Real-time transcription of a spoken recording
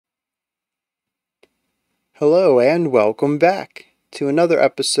Hello and welcome back to another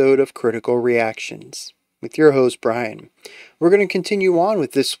episode of Critical Reactions with your host Bryan. We're going to continue on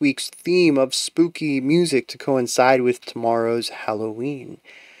with this week's theme of spooky music to coincide with tomorrow's Halloween.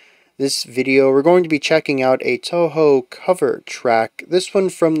 This video we're going to be checking out a Touhou cover track, this one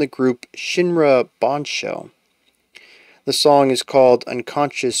from the group ShinRa-Bansho. The song is called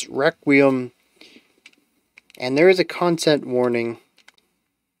Unconscious Requiem, and there is a content warning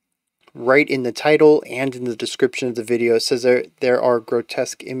right in the title and in the description of the video. It says there are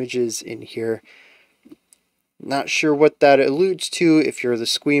grotesque images in here. Not sure what that alludes to. If you're the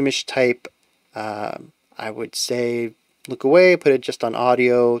squeamish type, I would say look away, put it just on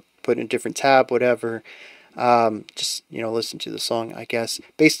audio, put it in a different tab, whatever. Just, listen to the song, I guess.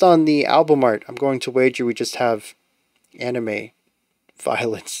 Based on the album art, I'm going to wager we just have anime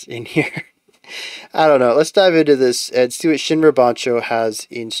violence in here. I don't know. Let's dive into this and see what ShinRa-Bansho has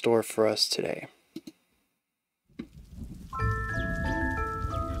in store for us today.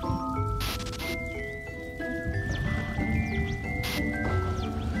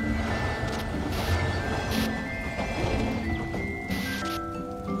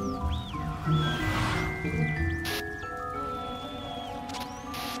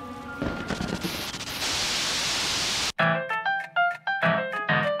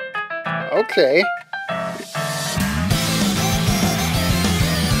 Okay.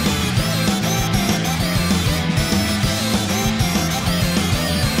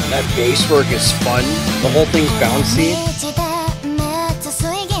 That bass work is fun. The whole thing's bouncy.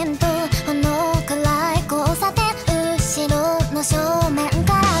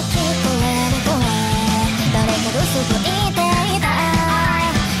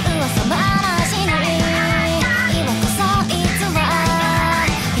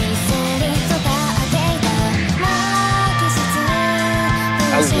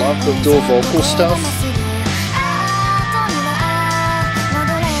 I love the dual vocal stuff.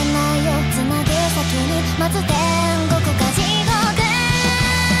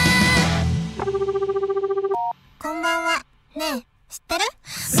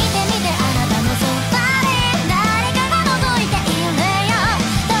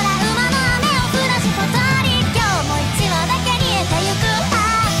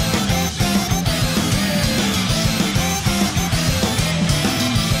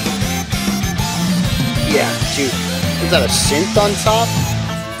 Yeah, dude. Is that a synth on top?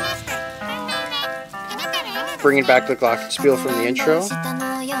 Bringing back the glockenspiel from the intro.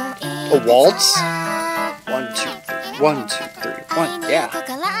 A waltz? 1, 2, 3, 1, 2, 3, 1. Yeah.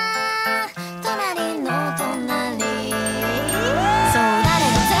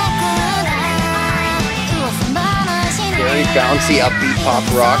 Very bouncy, upbeat pop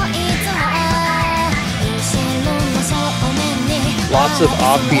rock. Lots of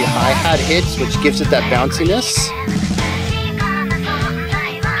offbeat hi-hat hits, which gives it that bounciness.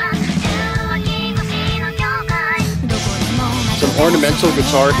 Some ornamental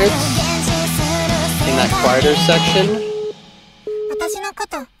guitar hits in that quieter section.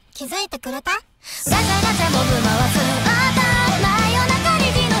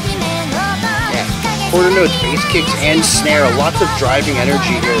 Yeah, quarter notes, bass kicks, and snare. Lots of driving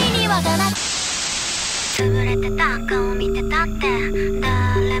energy here.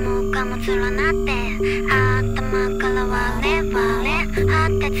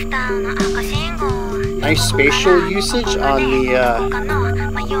 Nice spatial usage on the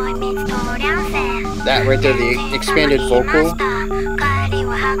that right there, the expanded vocal.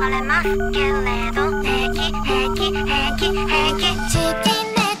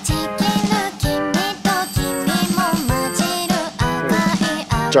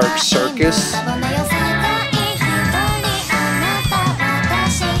 Dark Circus.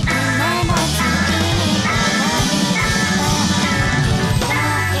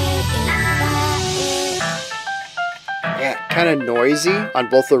 Yeah, kind of noisy on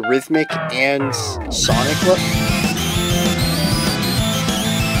both the rhythmic and sonic look.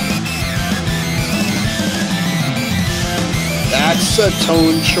 That's a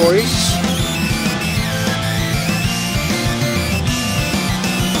tone choice.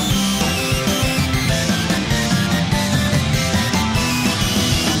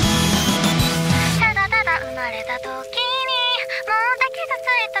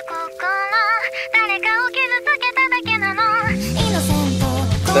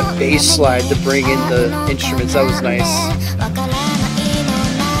 The bass slide to bring in the instruments, that was nice.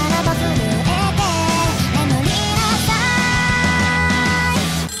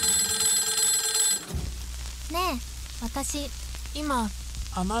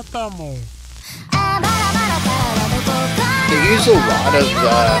 They use a lot of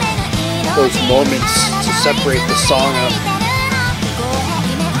those moments to separate the song up.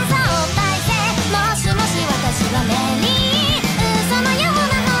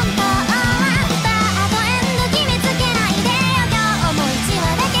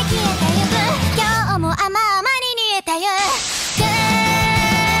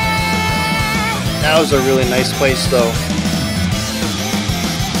 That was a really nice place though.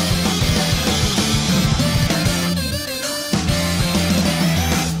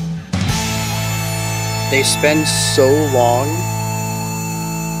 They spend so long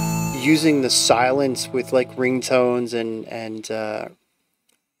using the silence with like ringtones and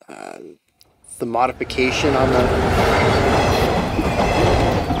the modification on the...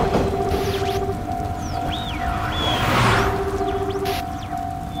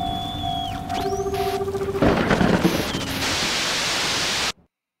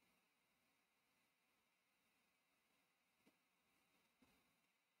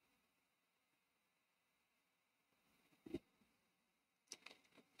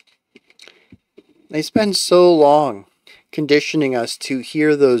 They spend so long conditioning us to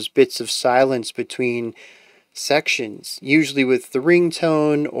hear those bits of silence between sections, usually with the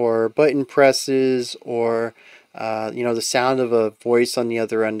ringtone or button presses or the sound of a voice on the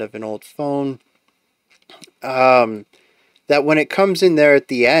other end of an old phone. That when it comes in there at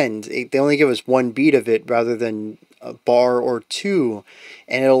the end, they only give us one beat of it rather than a bar or two,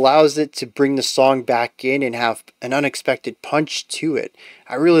 and it allows it to bring the song back in and have an unexpected punch to it.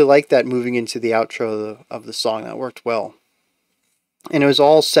 I really like that moving into the outro of the song. That worked well. And it was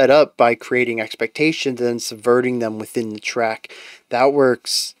all set up by creating expectations and subverting them within the track. That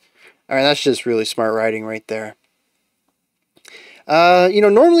works. I mean, that's just really smart writing right there.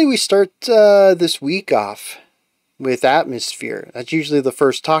 Normally we start this week off with atmosphere. That's usually the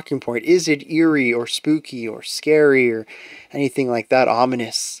first talking point. Is it eerie or spooky or scary or anything like that?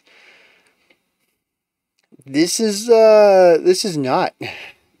 Ominous. This is not.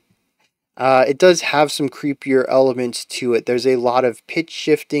 It does have some creepier elements to it. There's a lot of pitch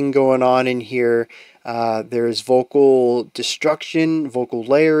shifting going on in here. There's vocal destruction, vocal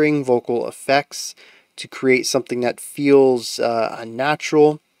layering, vocal effects to create something that feels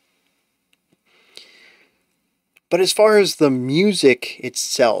unnatural. But as far as the music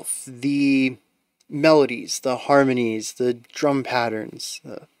itself, the melodies, the harmonies, the drum patterns,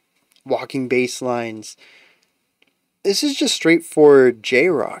 the walking bass lines, this is just straightforward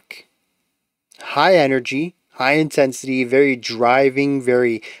J-rock. High energy, high intensity, very driving,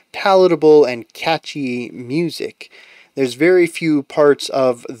 very palatable and catchy music. There's very few parts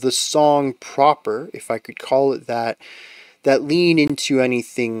of the song proper, if I could call it that lean into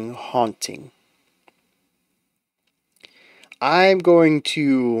anything haunting. I'm going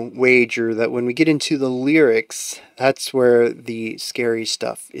to wager that when we get into the lyrics, that's where the scary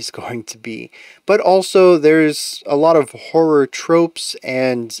stuff is going to be. But also there's a lot of horror tropes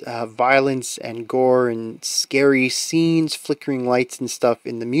and violence and gore and scary scenes, flickering lights and stuff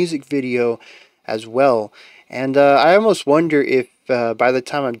in the music video as well. And I almost wonder if by the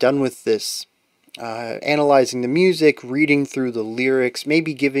time I'm done with this, analyzing the music, reading through the lyrics,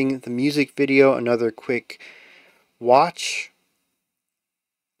 maybe giving the music video another quick watch,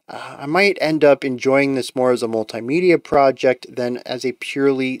 I might end up enjoying this more as a multimedia project than as a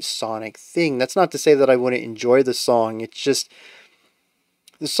purely sonic thing. That's not to say that I wouldn't enjoy the song. It's just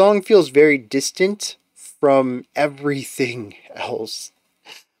the song feels very distant from everything else.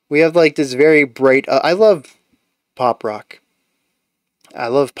 We have like this very bright... I love pop rock. I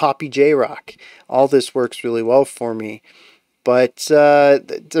love poppy J-rock. All this works really well for me. But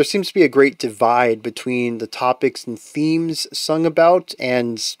there seems to be a great divide between the topics and themes sung about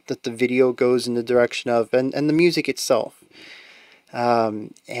and that the video goes in the direction of, and the music itself.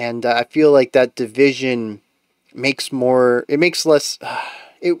 And I feel like that division makes less,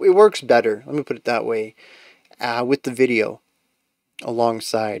 it works better, let me put it that way, with the video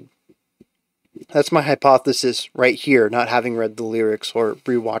alongside. That's my hypothesis right here, not having read the lyrics or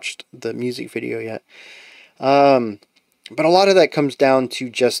rewatched the music video yet. But a lot of that comes down to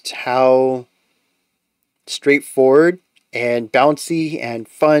just how straightforward and bouncy and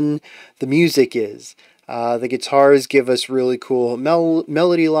fun the music is. The guitars give us really cool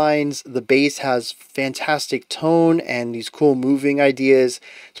melody lines. The bass has fantastic tone and these cool moving ideas.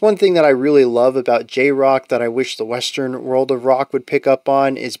 It's one thing that I really love about J-rock that I wish the Western world of rock would pick up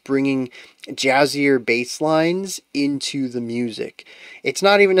on, is bringing jazzier bass lines into the music. It's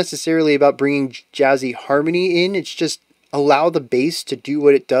not even necessarily about bringing jazzy harmony in, it's just allow the bass to do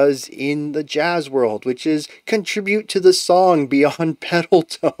what it does in the jazz world, which is contribute to the song beyond pedal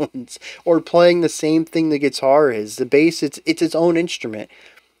tones or playing the same thing the guitar is. The bass, it's its own instrument.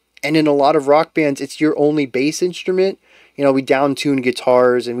 And in a lot of rock bands, it's your only bass instrument. You know, we down tune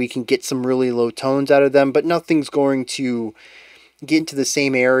guitars and we can get some really low tones out of them, but nothing's going to get into the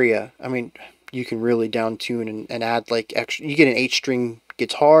same area. I mean, you can really down tune and add like extra. You get an 8-string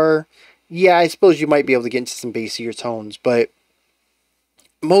guitar. Yeah, I suppose you might be able to get into some bassier tones, but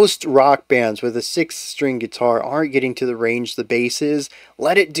most rock bands with a 6-string guitar aren't getting to the range the bass is.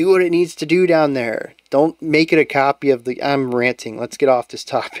 Let it do what it needs to do down there. Don't make it a copy of the... I'm ranting. Let's get off this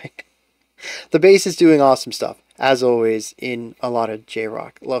topic. The bass is doing awesome stuff, as always, in a lot of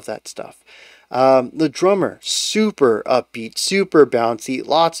J-rock. Love that stuff. The drummer, super upbeat, super bouncy,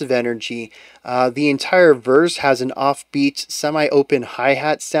 lots of energy. The entire verse has an offbeat, semi-open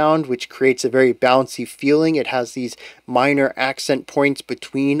hi-hat sound, which creates a very bouncy feeling. It has these minor accent points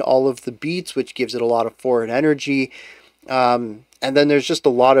between all of the beats, which gives it a lot of forward energy. And then there's just a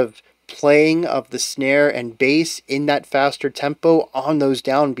lot of playing of the snare and bass in that faster tempo on those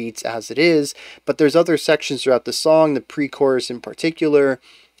downbeats as it is. But there's other sections throughout the song, the pre-chorus in particular,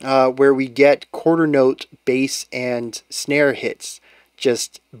 where we get quarter note bass and snare hits.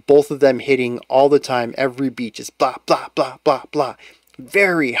 Just both of them hitting all the time, every beat, just blah, blah, blah, blah, blah.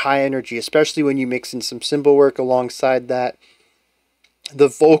 Very high energy, especially when you mix in some cymbal work alongside that. The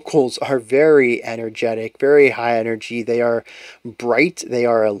vocals are very energetic, very high energy. They are bright, they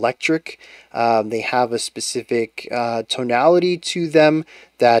are electric. They have a specific tonality to them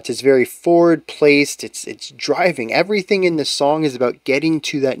that is very forward placed. It's driving. Everything in the song is about getting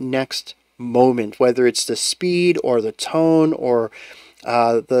to that next moment, whether it's the speed or the tone or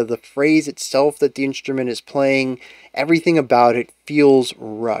the phrase itself that the instrument is playing. Everything about it feels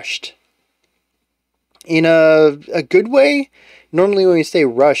rushed. In a good way. Normally when we say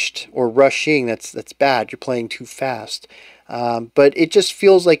rushed or rushing, that's bad. You're playing too fast. But it just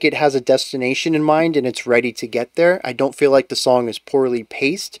feels like it has a destination in mind and it's ready to get there. I don't feel like the song is poorly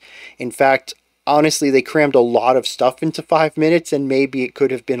paced. In fact, honestly, they crammed a lot of stuff into 5 minutes and maybe it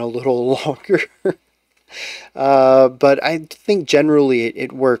could have been a little longer. But I think generally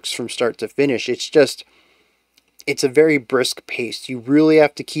it works from start to finish. It's a very brisk pace. You really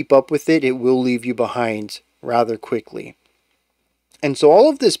have to keep up with it. It will leave you behind rather quickly. And so all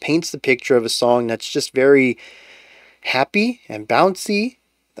of this paints the picture of a song that's just very happy and bouncy.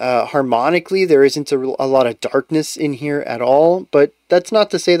 Harmonically, there isn't a lot of darkness in here at all, but that's not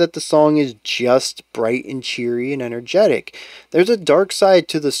to say that the song is just bright and cheery and energetic. There's a dark side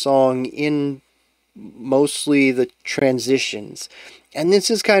to the song in mostly the transitions, and this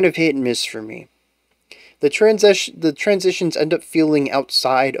is kind of hit and miss for me. The transitions end up feeling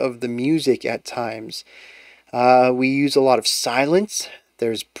outside of the music at times. We use a lot of silence.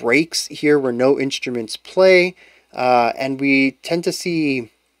 There's breaks here where no instruments play, and we tend to see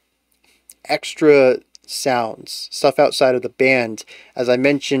extra sounds, stuff outside of the band. As I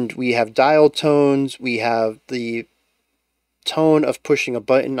mentioned, we have dial tones, we have the tone of pushing a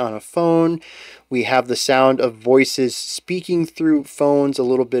button on a phone, we have the sound of voices speaking through phones, a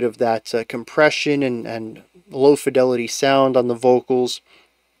little bit of that compression and low fidelity sound on the vocals.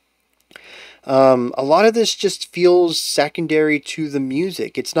 A lot of this just feels secondary to the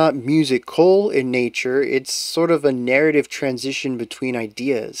music. It's not musical in nature. It's sort of a narrative transition between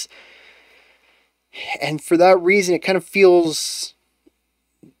ideas. And for that reason, it kind of feels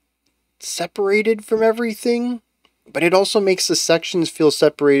separated from everything. But it also makes the sections feel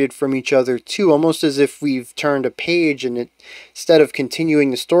separated from each other too, almost as if we've turned a page and instead of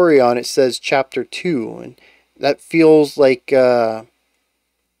continuing the story on, it says chapter 2. And that feels like... it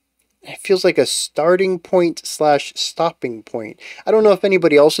feels like a starting point / stopping point. I don't know if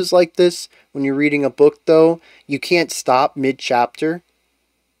anybody else is like this. When you're reading a book, though, you can't stop mid-chapter.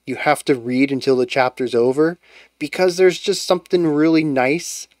 You have to read until the chapter's over, because there's just something really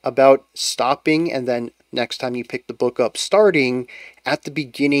nice about stopping and then next time you pick the book up, starting at the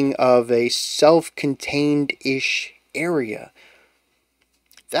beginning of a self-contained-ish area.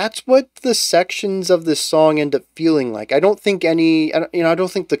 That's what the sections of this song end up feeling like. I don't think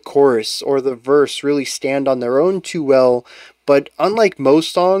the chorus or the verse really stand on their own too well, but unlike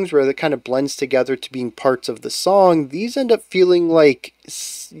most songs where it kind of blends together to being parts of the song, these end up feeling like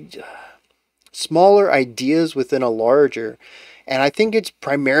smaller ideas within a larger. And I think it's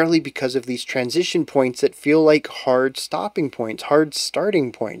primarily because of these transition points that feel like hard stopping points, hard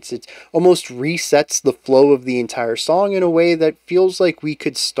starting points. It almost resets the flow of the entire song in a way that feels like we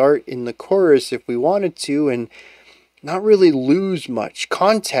could start in the chorus if we wanted to and not really lose much.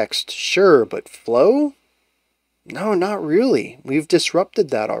 Context, sure, but flow? No, not really. We've disrupted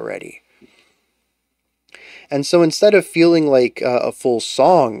that already. And so instead of feeling like a full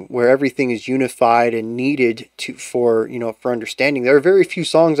song where everything is unified and needed for understanding, there are very few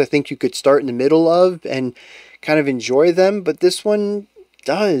songs I think you could start in the middle of and kind of enjoy them, but this one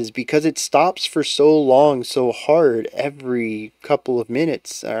does, because it stops for so long, so hard every couple of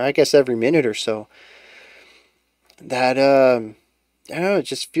minutes, or I guess every minute or so, that I don't know, it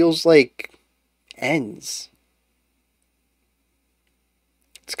just feels like ends.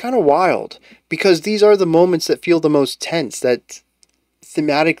 It's kind of wild, because these are the moments that feel the most tense, that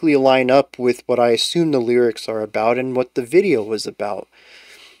thematically line up with what I assume the lyrics are about and what the video was about.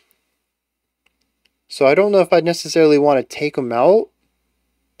 So I don't know if I'd necessarily want to take them out.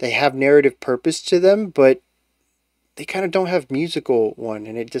 They have narrative purpose to them, but they kind of don't have musical one,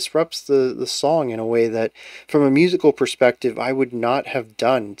 and it disrupts the song in a way that, from a musical perspective, I would not have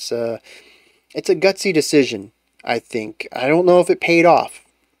done. It's a gutsy decision, I think. I don't know if it paid off.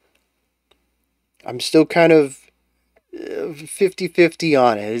 I'm still kind of 50-50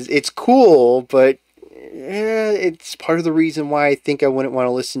 on it. It's cool, but it's part of the reason why I think I wouldn't want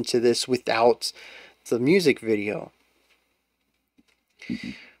to listen to this without the music video.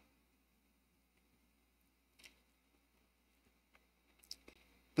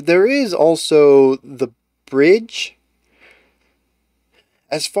 But there is also the bridge.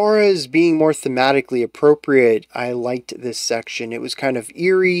 As far as being more thematically appropriate, I liked this section. It was kind of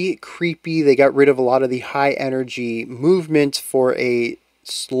eerie, creepy. They got rid of a lot of the high energy movement for a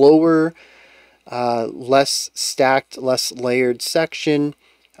slower, less stacked, less layered section.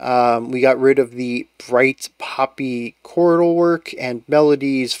 We got rid of the bright poppy choral work and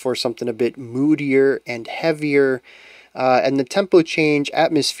melodies for something a bit moodier and heavier. And the tempo change,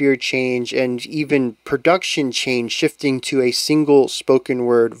 atmosphere change, and even production change, shifting to a single spoken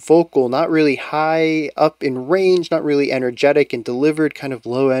word vocal, not really high up in range, not really energetic and delivered, kind of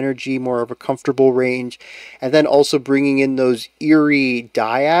low energy, more of a comfortable range. And then also bringing in those eerie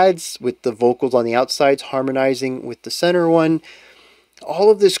dyads with the vocals on the outsides harmonizing with the center one.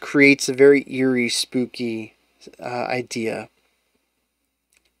 All of this creates a very eerie, spooky idea.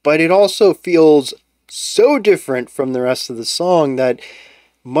 But it also feels so different from the rest of the song that,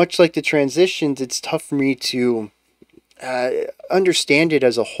 much like the transitions, it's tough for me to understand it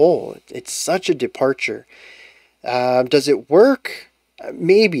as a whole. It's such a departure. Does it work?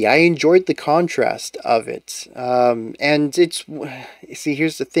 Maybe. I enjoyed the contrast of it. And see,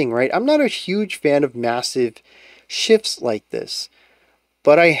 here's the thing, right? I'm not a huge fan of massive shifts like this,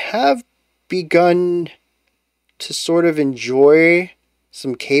 but I have begun to sort of enjoy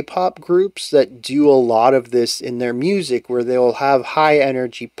some K-pop groups that do a lot of this in their music, where they'll have high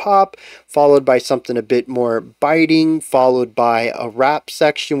energy pop followed by something a bit more biting, followed by a rap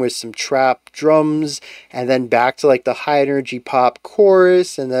section with some trap drums, and then back to like the high energy pop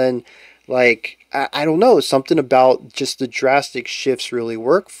chorus, and then like I don't know, something about just the drastic shifts really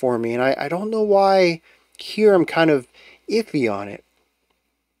work for me, and I don't know why here I'm kind of iffy on it.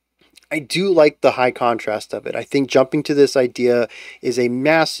 I do like the high contrast of it. I think jumping to this idea is a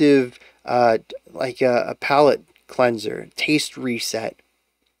massive, like a palate cleanser, taste reset.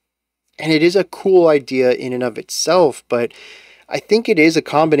 And it is a cool idea in and of itself, but I think it is a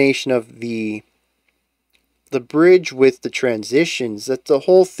combination of the bridge with the transitions that the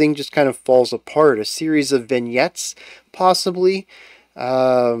whole thing just kind of falls apart. A series of vignettes, possibly,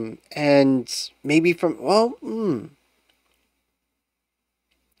 and maybe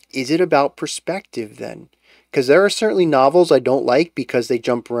is it about perspective then? Because there are certainly novels I don't like because they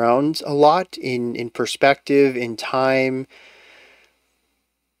jump around a lot in perspective, in time.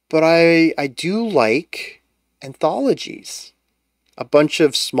 But I do like anthologies. A bunch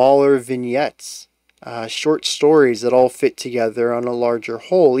of smaller vignettes. Short stories that all fit together on a larger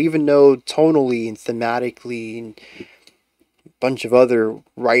whole, even though tonally and thematically and a bunch of other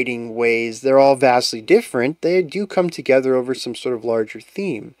writing ways, they're all vastly different. They do come together over some sort of larger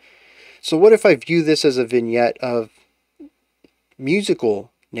theme. So what if I view this as a vignette of musical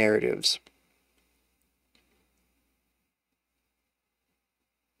narratives?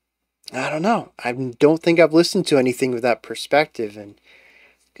 I don't know. I don't think I've listened to anything with that perspective, and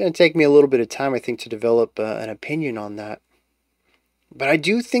it's going to take me a little bit of time, I think, to develop an opinion on that. But I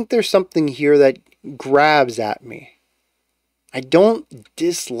do think there's something here that grabs at me. I don't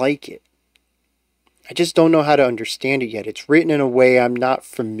dislike it. I just don't know how to understand it yet. It's written in a way I'm not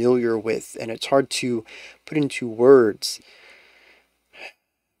familiar with, and it's hard to put into words.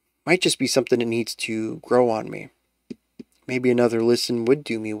 Might just be something that needs to grow on me. Maybe another listen would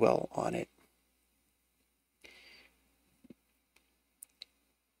do me well on it.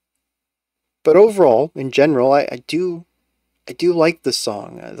 But overall, in general, I do I do like the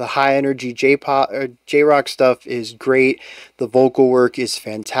song. The high energy J-pop or J-rock stuff is great. The vocal work is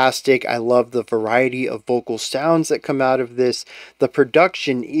fantastic. I love the variety of vocal sounds that come out of this. The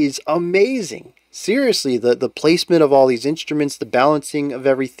production is amazing. Seriously, the placement of all these instruments, the balancing of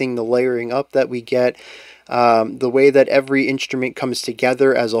everything, the layering up that we get, the way that every instrument comes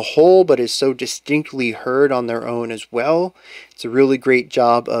together as a whole but is so distinctly heard on their own as well. It's a really great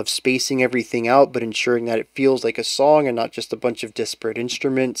job of spacing everything out but ensuring that it feels like a song and not just a bunch of disparate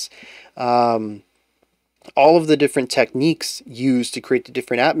instruments. All of the different techniques used to create the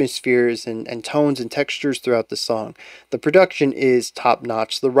different atmospheres and tones and textures throughout the song. The production is top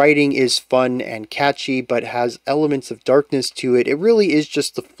notch. The writing is fun and catchy but has elements of darkness to it. It really is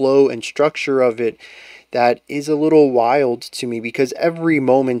just the flow and structure of it that is a little wild to me, because every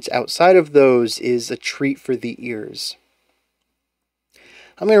moment outside of those is a treat for the ears.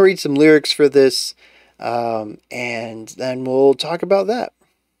 I'm going to read some lyrics for this, and then we'll talk about that.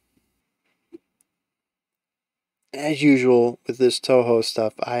 As usual with this Touhou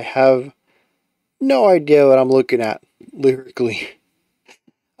stuff, I have no idea what I'm looking at lyrically.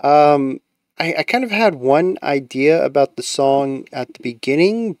 I kind of had one idea about the song at the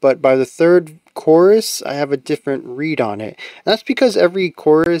beginning, but by the third chorus, I have a different read on it. And that's because every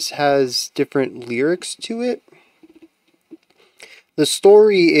chorus has different lyrics to it. The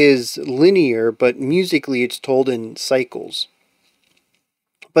story is linear, but musically it's told in cycles.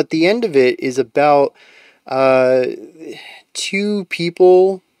 But the end of it is about two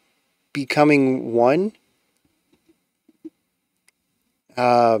people becoming one.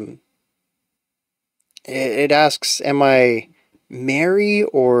 It asks, am I Mary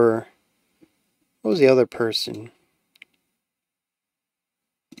or what was the other person?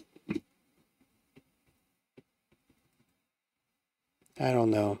 I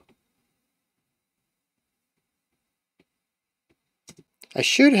don't know. I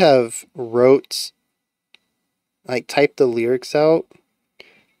should have typed the lyrics out,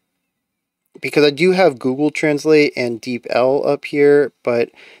 because I do have Google Translate and DeepL up here, but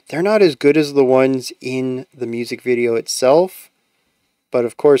they're not as good as the ones in the music video itself. But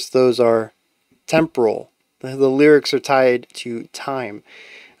of course, those are temporal. The lyrics are tied to time.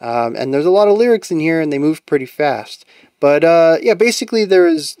 And there's a lot of lyrics in here, and they move pretty fast. But yeah, basically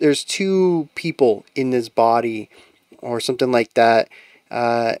there's two people in this body, or something like that.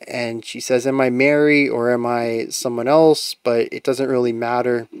 And she says, am I Mary or am I someone else? But it doesn't really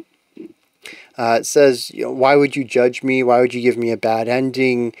matter. It says, why would you judge me? Why would you give me a bad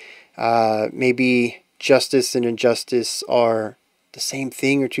ending? Maybe justice and injustice are the same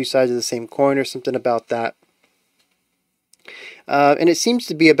thing, or two sides of the same coin, or something about that. And it seems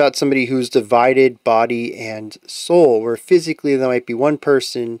to be about somebody who's divided body and soul, where physically they might be one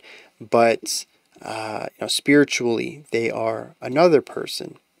person, but spiritually they are another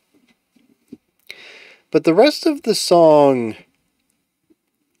person. But the rest of the song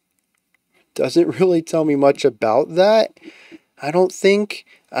doesn't really tell me much about that, I don't think.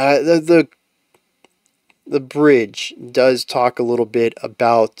 The bridge does talk a little bit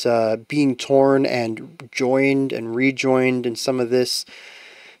about being torn and joined and rejoined in some of this.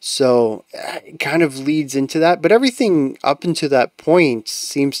 So it kind of leads into that. But everything up until that point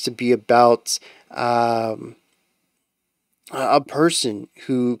seems to be about a person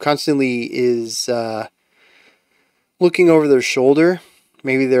who constantly is looking over their shoulder.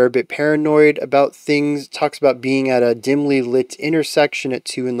 Maybe they're a bit paranoid about things. It talks about being at a dimly lit intersection at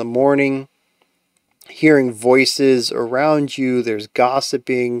 2 in the morning, hearing voices around you. There's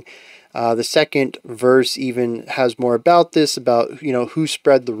gossiping. The second verse even has more about this, about who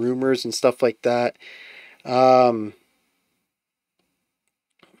spread the rumors and stuff like that. And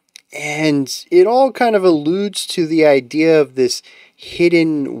it all kind of alludes to the idea of this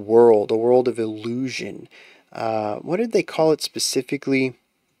hidden world, a world of illusion. What did they call it specifically?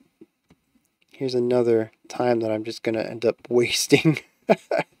 Here's another time that I'm just going to end up wasting.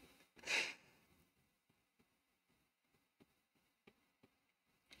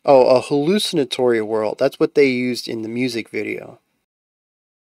 Oh, a hallucinatory world. That's what they used in the music video.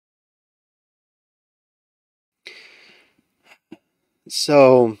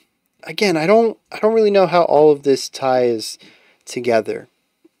 So, again, I don't really know how all of this ties together.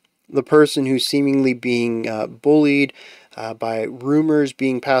 The person who's seemingly being bullied by rumors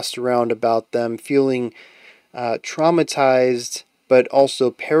being passed around about them, feeling traumatized but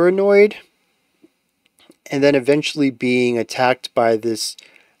also paranoid, and then eventually being attacked by this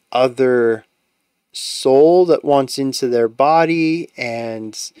other soul that wants into their body.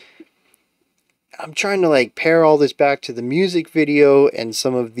 And I'm trying to pair all this back to the music video and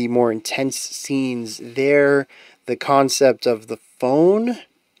some of the more intense scenes there. the concept of the phone.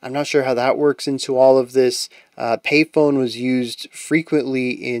 I'm not sure how that works into all of this. Payphone was used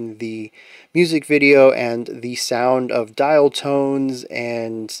frequently in the music video, and the sound of dial tones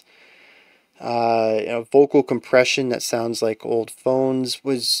and vocal compression that sounds like old phones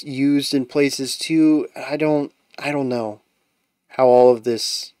was used in places too. I don't know how all of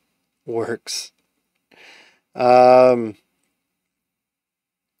this works.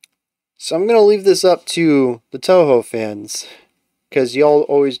 So I'm gonna leave this up to the Touhou fans, because y'all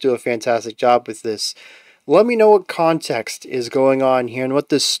always do a fantastic job with this. Let me know what context is going on here and what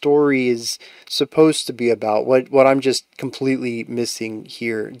this story is supposed to be about. What I'm just completely missing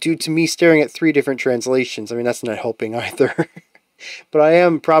here due to me staring at 3 different translations. I mean, that's not helping either. But I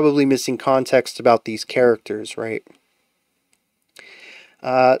am probably missing context about these characters, right?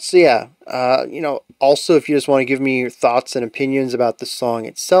 So yeah, also if you just want to give me your thoughts and opinions about the song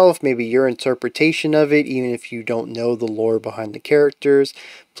itself, maybe your interpretation of it, even if you don't know the lore behind the characters,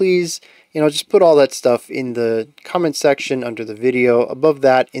 please, just put all that stuff in the comment section under the video. Above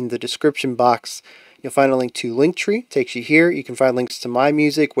that, in the description box, you'll find a link to Linktree, takes you here. You can find links to my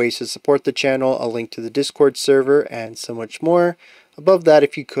music, ways to support the channel, a link to the Discord server, and so much more. Above that,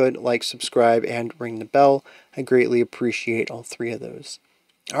 if you could, like, subscribe, and ring the bell. I greatly appreciate all 3 of those.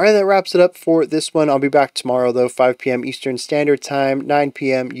 Alright, that wraps it up for this one. I'll be back tomorrow, though, 5 p.m. Eastern Standard Time, 9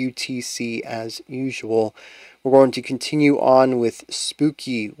 p.m. UTC as usual. We're going to continue on with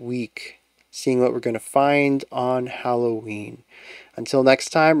Spooky Week, seeing what we're going to find on Halloween. Until next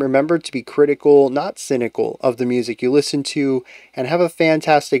time, remember to be critical, not cynical, of the music you listen to, and have a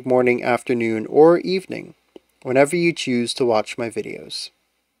fantastic morning, afternoon, or evening, whenever you choose to watch my videos.